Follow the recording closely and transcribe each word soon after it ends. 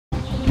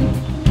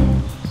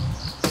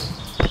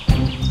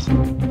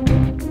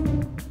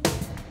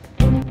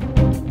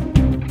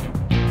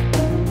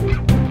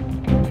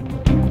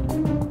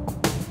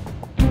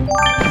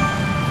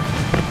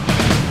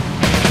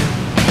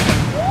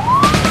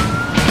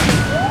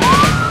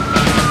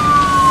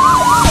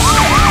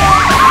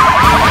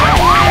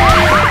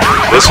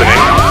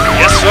Listening.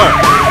 Yes, sir.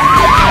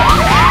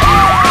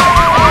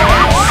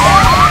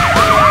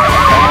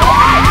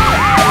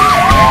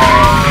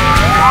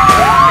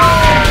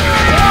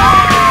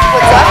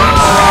 What's up?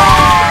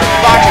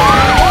 Roger.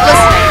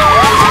 Listening.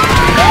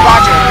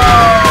 Roger.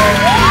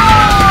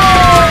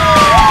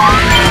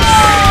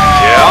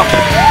 Yeah?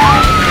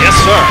 Yes,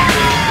 sir.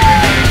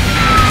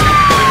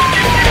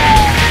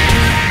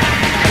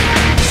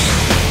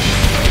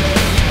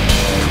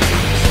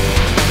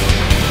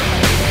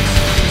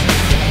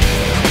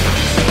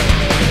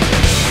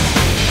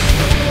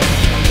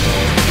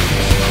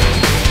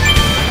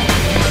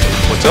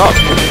 What's up?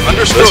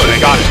 Understood. Listening.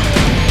 Got it.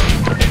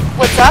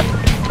 What's up?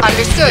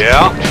 Understood.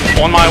 Yeah?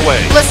 On my way.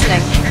 Listening.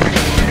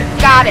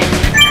 Got it.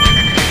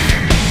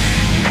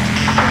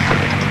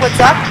 What's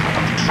up?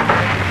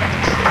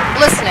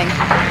 Listening.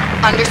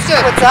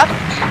 Understood. What's up?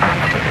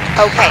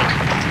 Okay.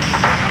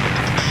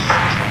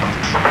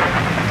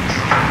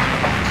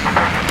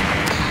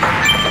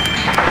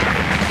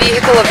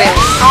 Vehicle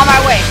available. On my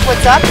way.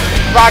 What's up?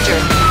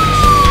 Roger.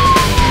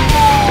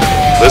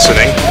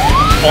 Listening.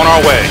 On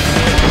our way.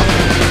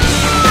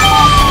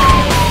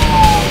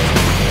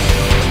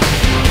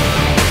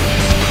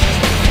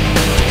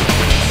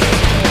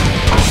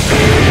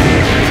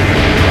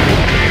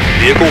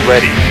 Vehicle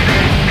ready.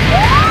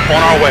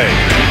 On our way.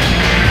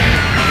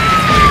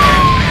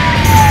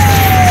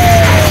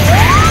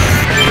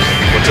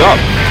 What's up?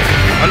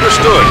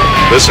 Understood.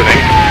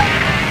 Listening.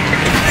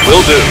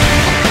 Will do.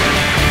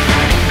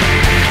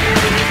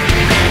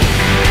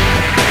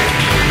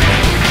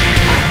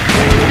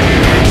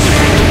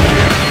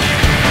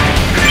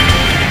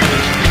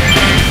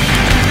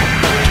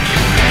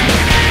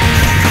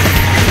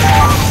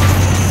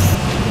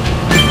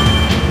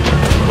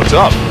 What's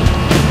up?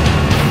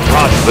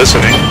 Roger.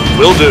 Listening.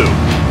 Will do.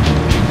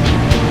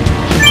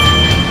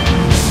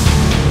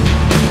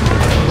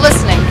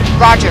 Listening.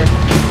 Roger.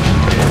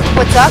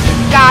 What's up?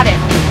 Got it.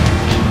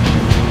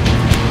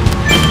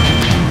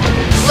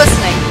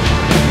 Listening.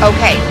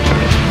 Okay.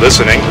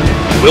 Listening.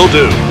 Will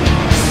do.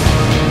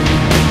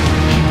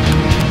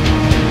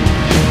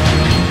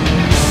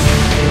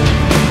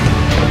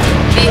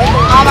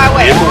 Vehicle on my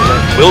way.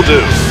 Vehicle will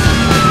do.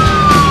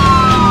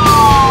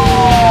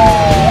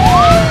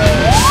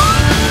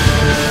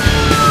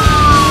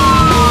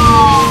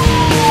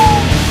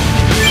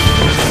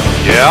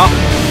 Yeah,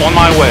 on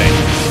my way.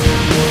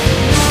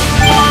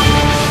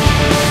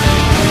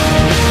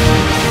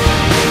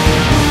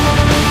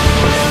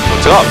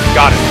 What's up?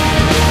 Got it.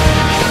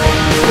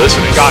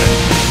 Listening. Got it.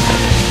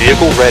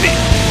 Vehicle ready.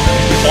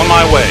 On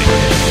my way.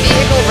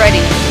 Vehicle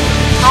ready.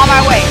 On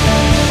my way.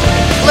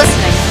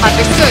 Listening.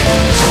 Understood.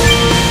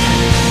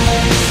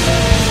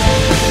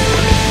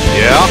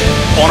 Yeah,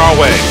 on our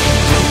way.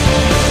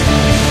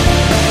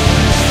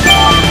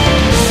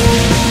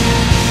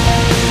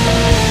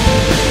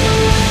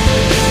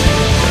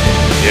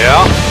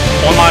 Yeah,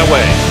 on my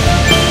way.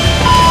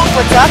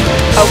 What's up?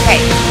 Okay.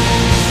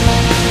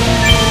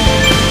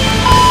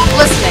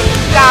 Listening.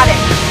 Got it.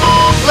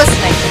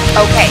 Listening.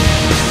 Okay.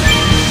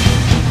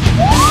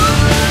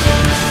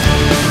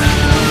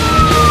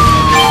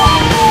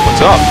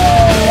 What's up?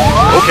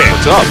 Okay,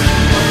 what's up?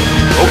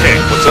 Okay,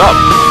 what's up?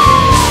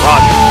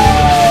 Roger.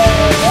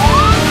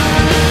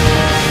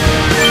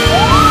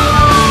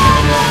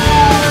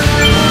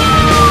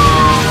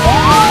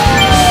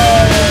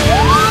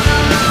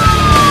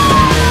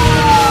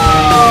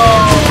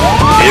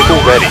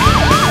 Vehicle ready.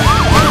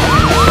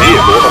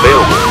 Vehicle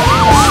available.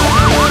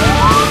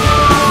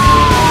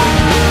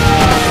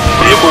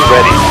 Vehicle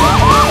ready.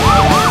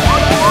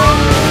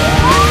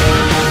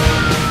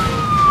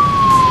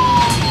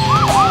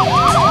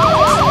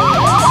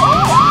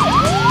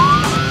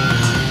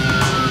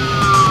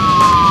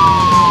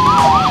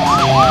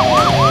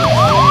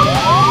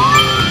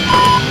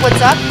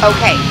 What's up?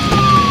 Okay.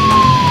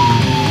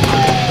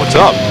 What's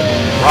up?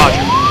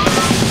 Roger.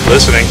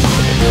 Listening.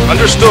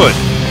 Understood.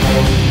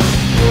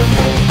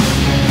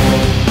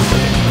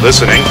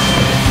 Listening.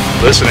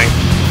 Listening.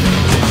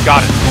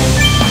 Got it.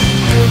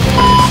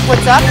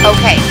 What's up?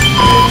 Okay.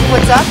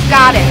 What's up?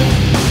 Got it.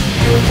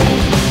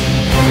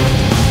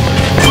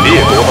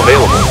 Vehicle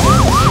available.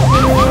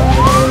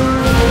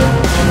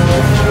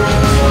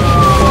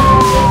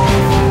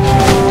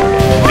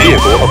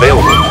 Vehicle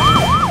available.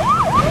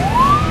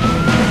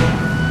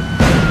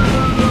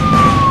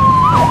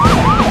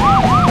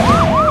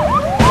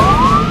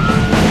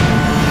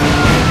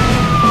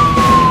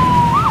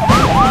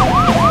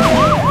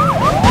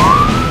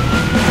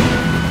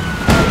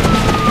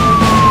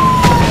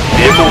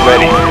 Vehicle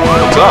ready.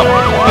 What's up?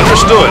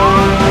 Understood.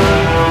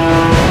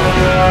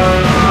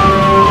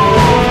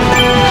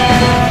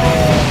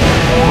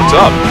 What's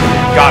up?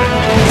 Got it.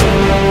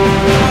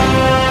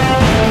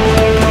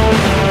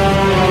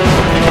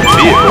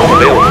 Vehicle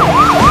available.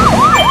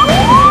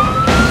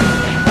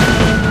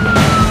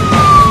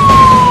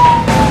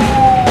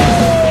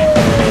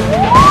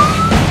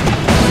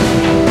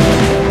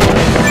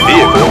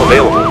 Vehicle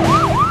available.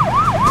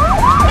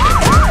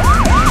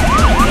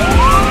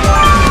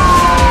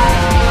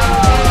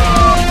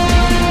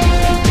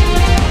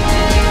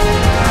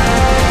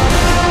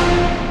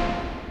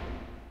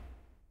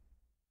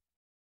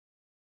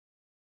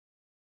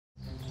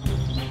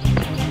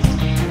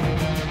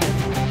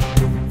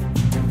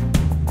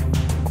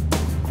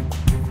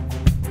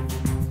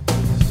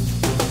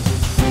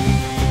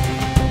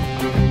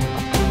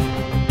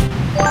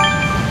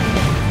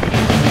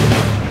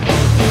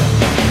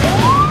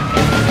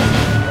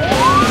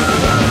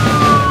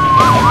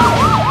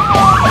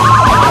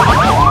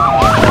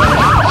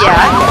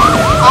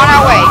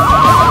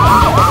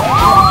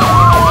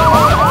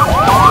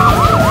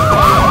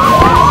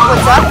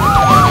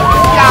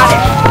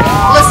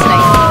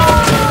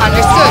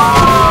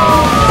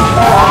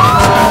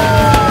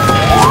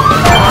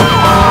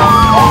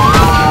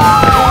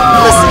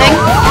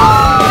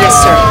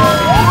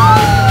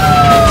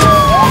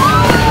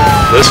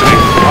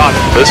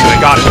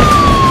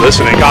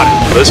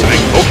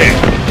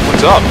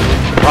 What's up?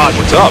 Roger.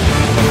 What's up?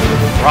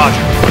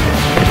 Roger.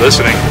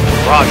 Listening.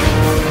 Roger.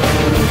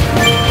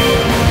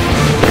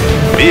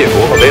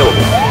 Vehicle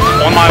available.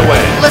 On my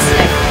way.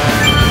 Listening.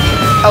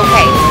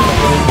 Okay.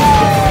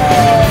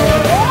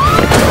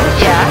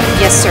 Yeah,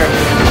 yes, sir.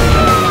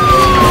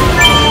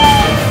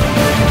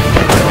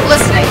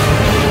 Listening.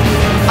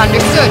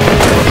 Understood.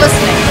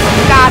 Listening.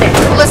 Got it.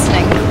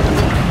 Listening.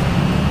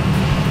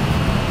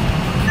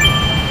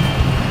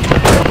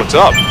 What's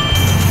up?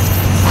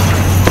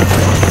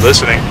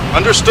 Listening.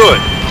 Understood.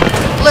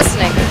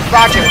 Listening.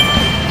 Roger.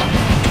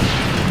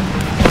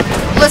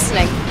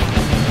 Listening.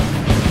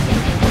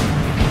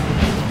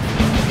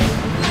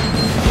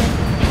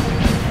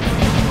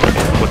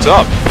 What's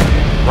up?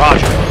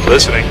 Roger.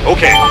 Listening.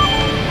 Okay.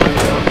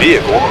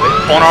 Vehicle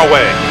on our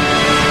way.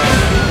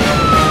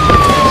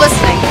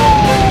 Listening.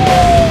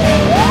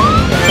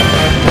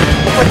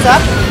 What's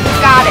up?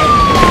 Got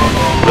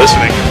it.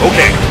 Listening.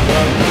 Okay.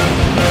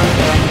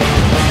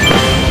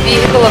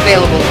 Vehicle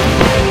available.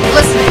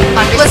 Listening.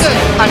 Understood.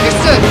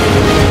 Understood.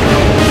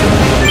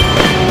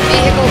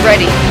 Vehicle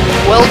ready.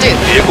 Will do.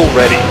 Vehicle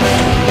ready.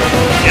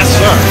 Yes,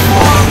 sir.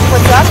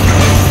 What's up?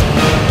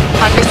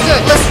 Understood.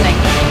 Listening.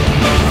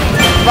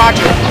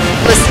 Roger.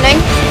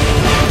 Listening.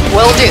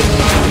 Will do.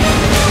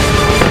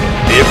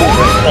 Vehicle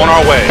on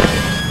our way.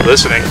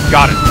 Listening.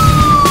 Got it.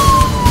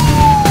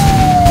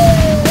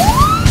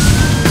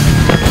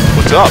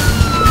 What's up?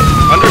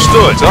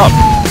 Understood. What's up?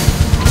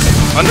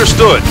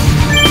 Understood.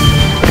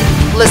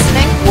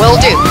 Listening. Will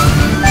do.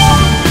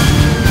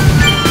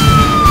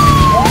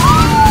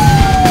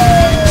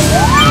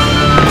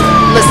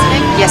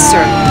 Listening. Yes,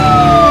 sir.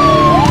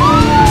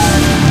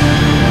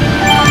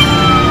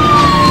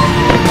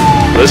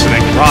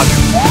 Listening. Roger.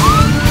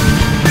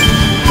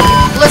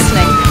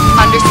 Listening.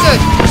 Understood.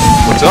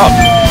 What's up?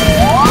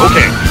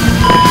 Okay.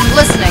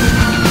 Listening.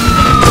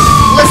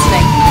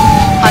 Listening.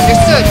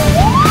 Understood.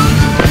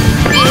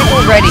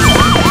 Vehicle ready.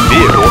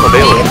 Vehicle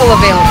available. Vehicle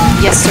available.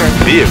 Yes, sir.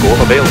 Vehicle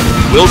available.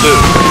 Will do.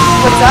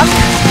 What's up?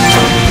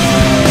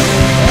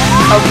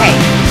 Okay.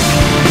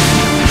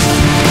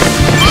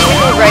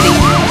 Vehicle ready.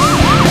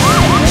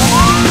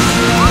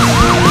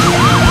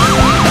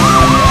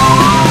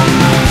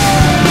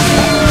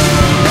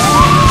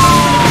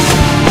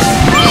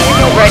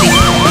 Vehicle ready.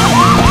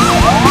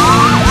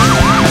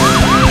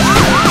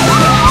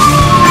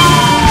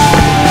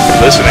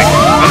 Listening.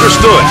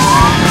 Understood.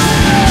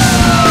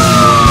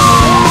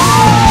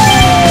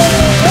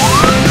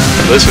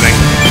 Listening.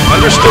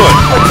 Understood.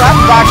 What's up?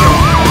 Roger.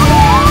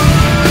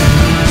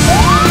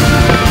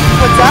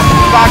 What's up?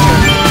 Roger.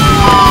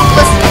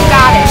 Listening.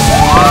 Got it.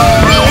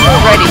 Vehicle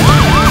ready.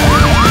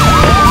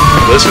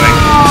 Listening.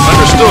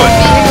 Understood.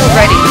 Vehicle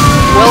ready.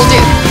 Will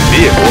do.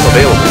 Vehicle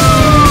available.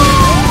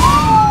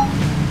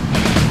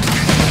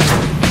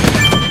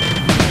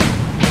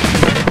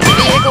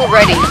 Vehicle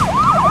ready.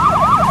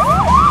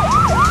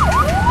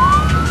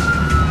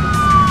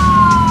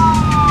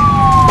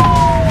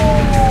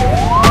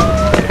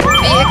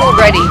 Vehicle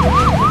ready.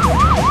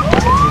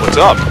 What's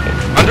up?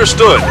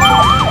 Understood.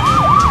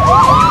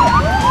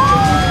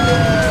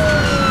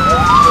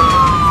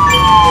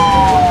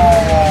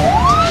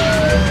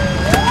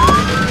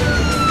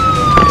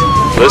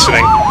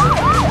 Listening.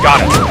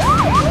 Got it.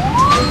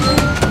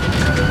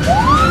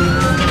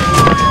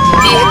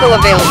 Vehicle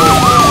available.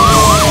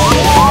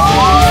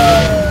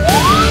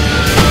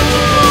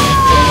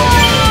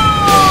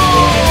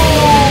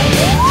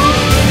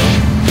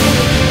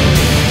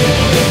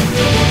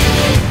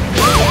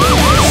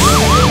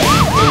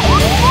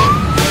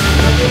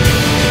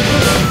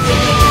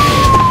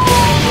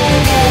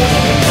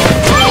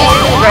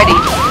 Vehicle ready.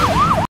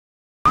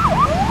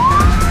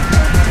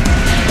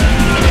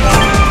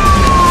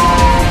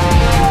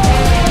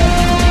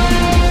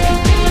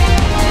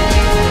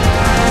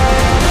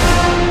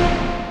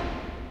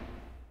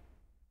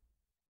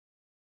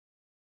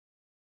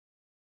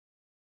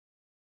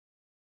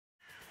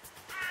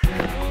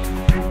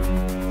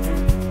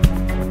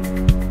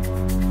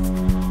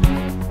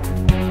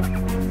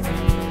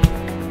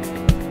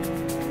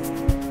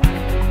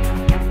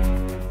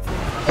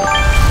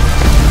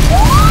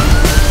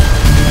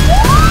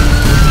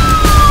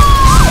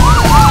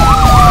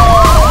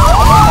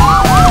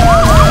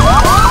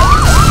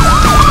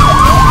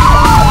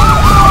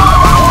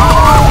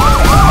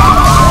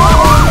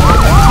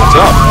 What's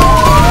up?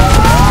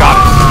 Got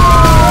it.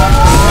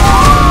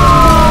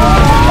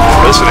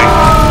 Listening.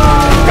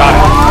 Got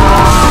it.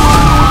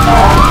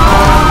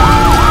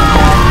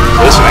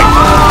 Listening.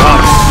 Got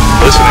it.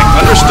 Listening.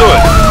 Understood.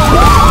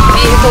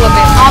 Vehicle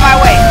available. On my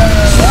way.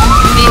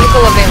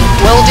 Vehicle available.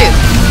 Will do.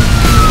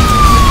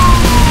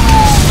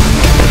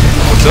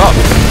 What's up?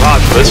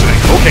 Roger. Listening.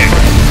 Okay.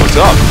 What's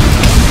up?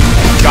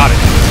 Got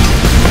it.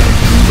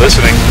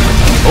 Listening.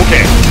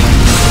 Okay.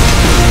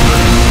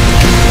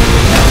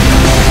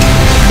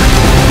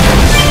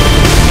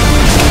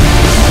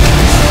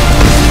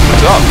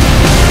 What's up?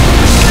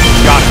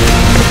 Got it.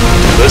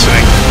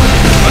 Listening.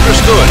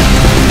 Understood.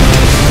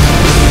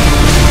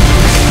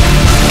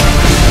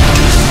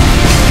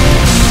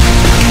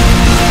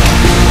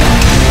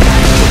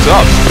 What's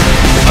up?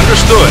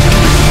 Understood.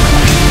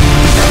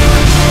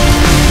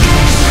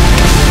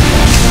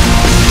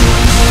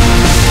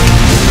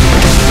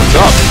 What's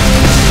up?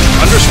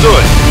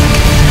 Understood.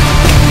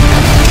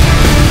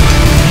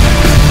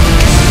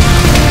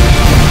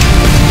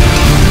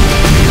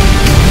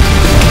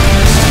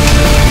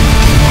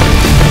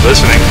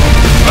 Listening.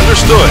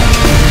 Understood.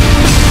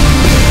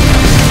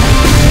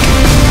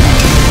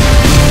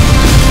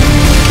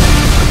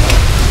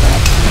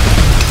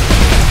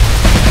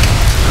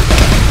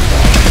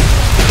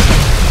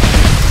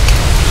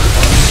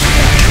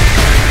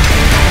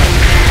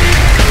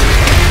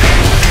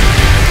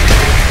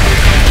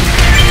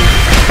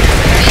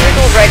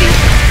 Vehicle ready.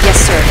 Yes,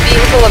 sir.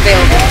 Vehicle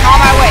available. On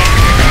my way.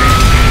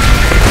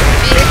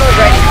 Vehicle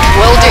ready.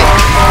 Will do.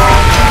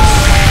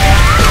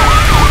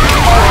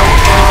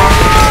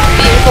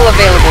 Vehicle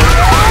available.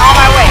 On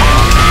my way.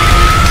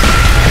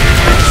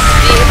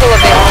 Vehicle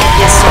available.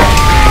 Yes, sir.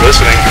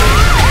 Listening.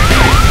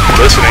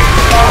 Listening.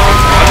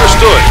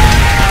 Understood.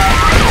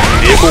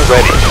 Vehicle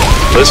ready.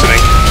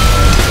 Listening.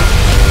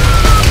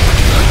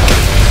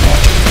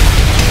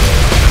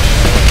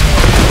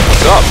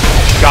 What's up?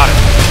 Got it.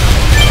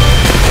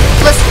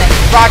 Listening.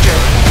 Roger.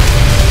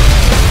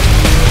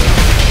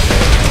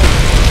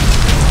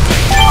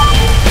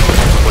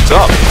 What's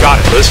up? Got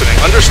it. Listening.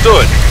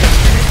 Understood.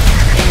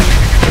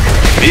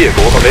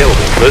 Vehicle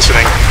available.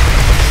 Listening.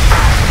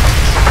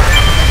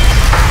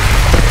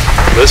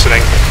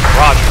 Listening.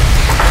 Roger.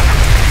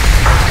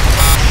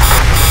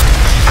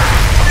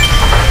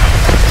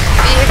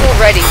 Vehicle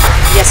ready.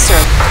 Yes, sir.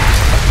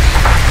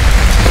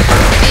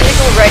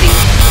 Vehicle ready.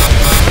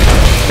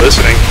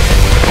 Listening.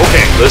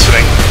 Okay.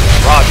 Listening.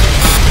 Roger.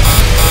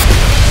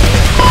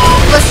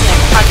 Listening.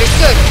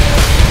 Understood.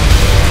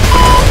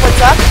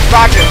 What's up?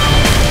 Roger.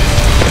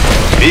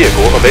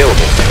 Vehicle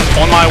available.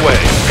 On my way.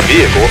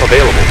 Vehicle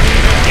available.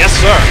 Yes,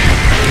 sir.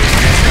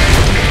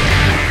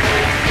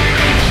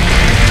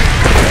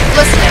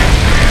 Listening.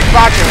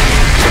 Roger.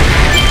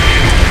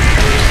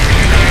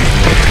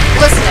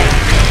 Listening.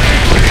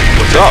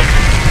 What's up?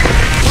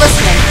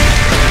 Listening.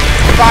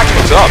 Roger.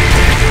 What's up?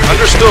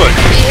 Understood.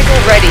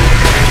 Vehicle ready.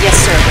 Yes,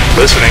 sir.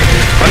 Listening.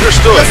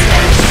 Understood.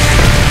 Listening.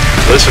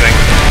 Listening.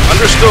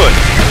 Understood.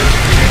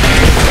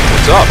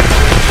 What's up?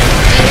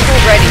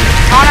 Vehicle ready.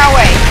 On our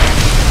way.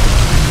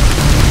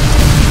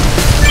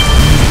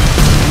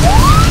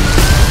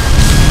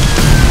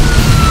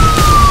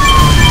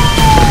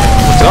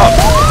 What's up?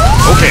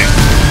 Okay.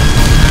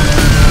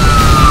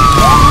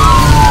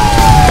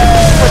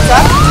 What's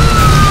up?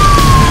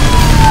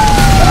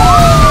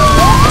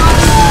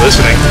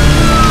 Listening.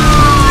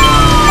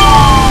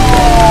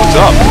 What's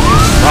up?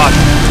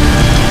 Roger.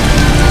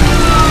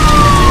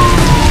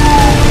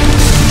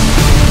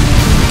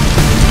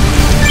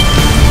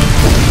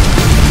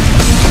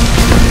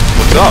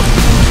 What's up?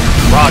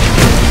 Roger.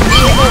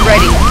 Vehicle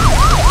ready.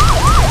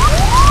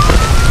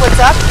 What's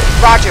up?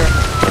 Roger.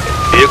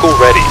 Vehicle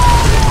ready.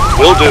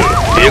 Will do.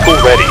 Vehicle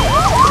ready.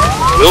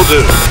 Will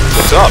do.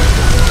 What's up?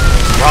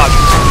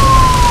 Roger.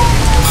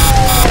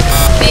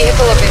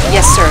 Vehicle available.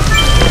 Yes, sir.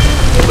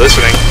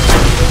 Listening.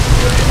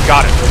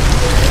 Got it.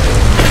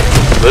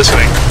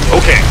 Listening.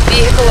 Okay.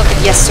 Vehicle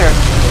available. Yes, sir.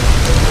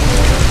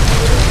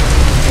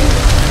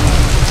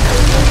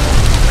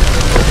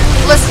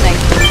 Listening.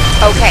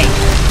 Okay.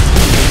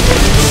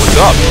 What's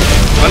up?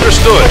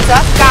 Understood. What's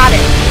up? Got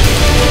it.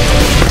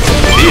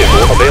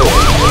 Vehicle available.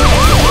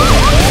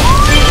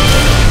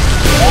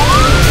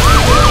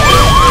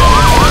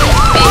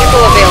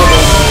 Vehicle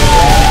available.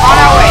 On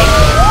our way.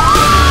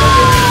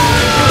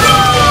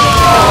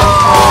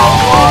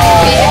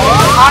 Vehicle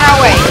on our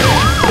way.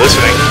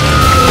 Listening.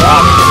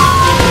 Roger.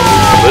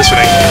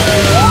 Listening.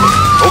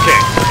 Okay.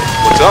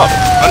 What's up?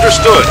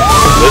 Understood.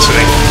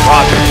 Listening.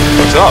 Roger.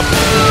 What's up?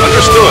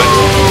 Understood.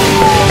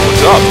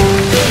 What's up?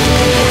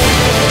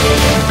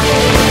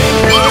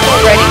 Vehicle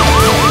ready.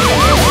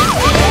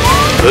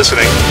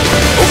 Listening.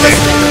 Okay.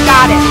 Listening.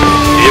 Got it.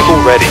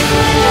 Vehicle ready.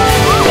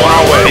 On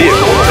our way.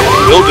 Vehicle ready.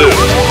 Will do.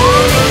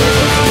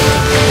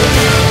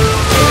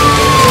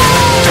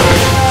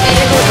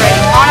 Vehicle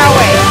ready. On our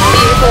way.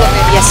 Vehicle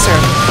available. Yes, sir.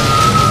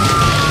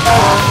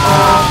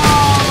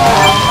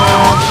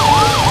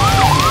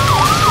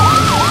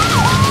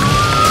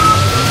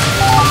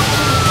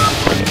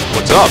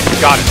 What's up?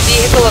 Got it.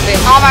 Vehicle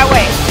available. On my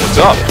way. What's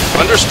up?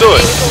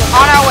 Understood. Vehicle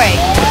on our way.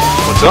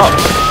 What's up?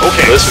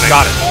 Okay. Listening.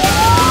 Got it.